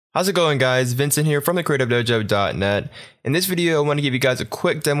How's it going, guys? Vincent here from the creativedojo.net. In this video, I want to give you guys a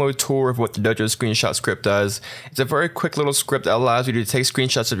quick demo tour of what the Dojo Screenshot script does. It's a very quick little script that allows you to take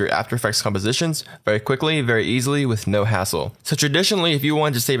screenshots of your After Effects compositions very quickly, very easily, with no hassle. So traditionally, if you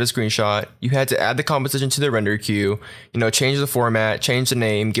wanted to save a screenshot, you had to add the composition to the render queue, change the format, change the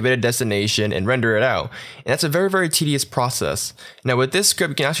name, give it a destination, and render it out. And that's a very, very tedious process. Now with this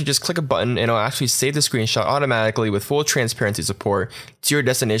script, you can actually just click a button and it'll actually save the screenshot automatically with full transparency support to your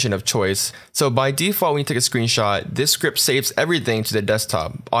destination of choice. So by default, when you take a screenshot, this script saves everything to the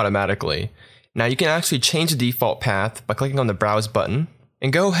desktop automatically. Now you can actually change the default path by clicking on the browse button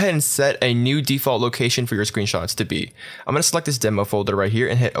and go ahead and set a new default location for your screenshots to be. I'm going to select this demo folder right here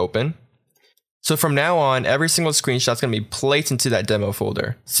and hit open. So from now on, every single screenshot is going to be placed into that demo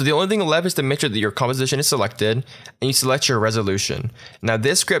folder. So the only thing left is to make sure that your composition is selected and you select your resolution. Now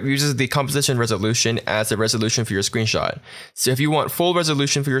this script uses the composition resolution as a resolution for your screenshot. So if you want full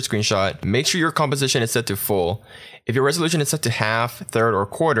resolution for your screenshot, make sure your composition is set to full. If your resolution is set to half, third, or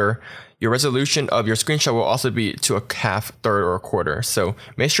quarter, your resolution of your screenshot will also be to a half, third, or a quarter. So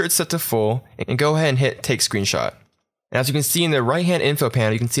make sure it's set to full and go ahead and hit take screenshot. And as you can see in the right hand info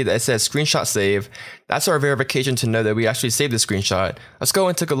panel, you can see that it says screenshot save. That's our verification to know that we actually saved the screenshot. Let's go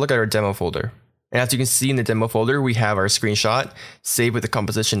and take a look at our demo folder. And as you can see in the demo folder, we have our screenshot saved with the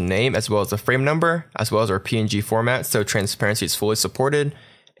composition name, as well as the frame number, as well as our PNG format. So transparency is fully supported.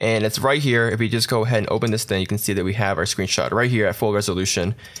 And it's right here. If we just go ahead and open this thing, you can see that we have our screenshot right here at full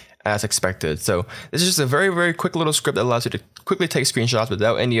resolution as expected. So this is just a very, very quick little script that allows you to quickly take screenshots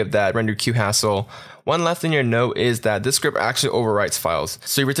without any of that render queue hassle. One last thing to note is that this script actually overwrites files.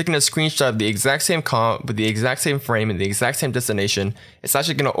 So if you're taking a screenshot of the exact same comp with the exact same frame and the exact same destination, it's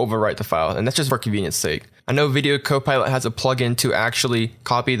actually going to overwrite the file, and that's just for convenience sake. I know Video Copilot has a plugin to actually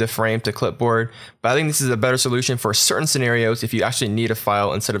copy the frame to clipboard, but I think this is a better solution for certain scenarios if you actually need a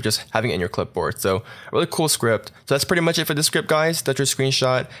file instead of just having it in your clipboard. So a really cool script. So that's pretty much it for this script, guys. Dojo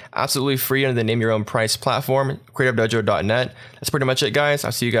Screenshot, absolutely free under the name your own price platform, creativedojo.net. That's pretty much it, guys.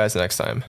 I'll see you guys next time.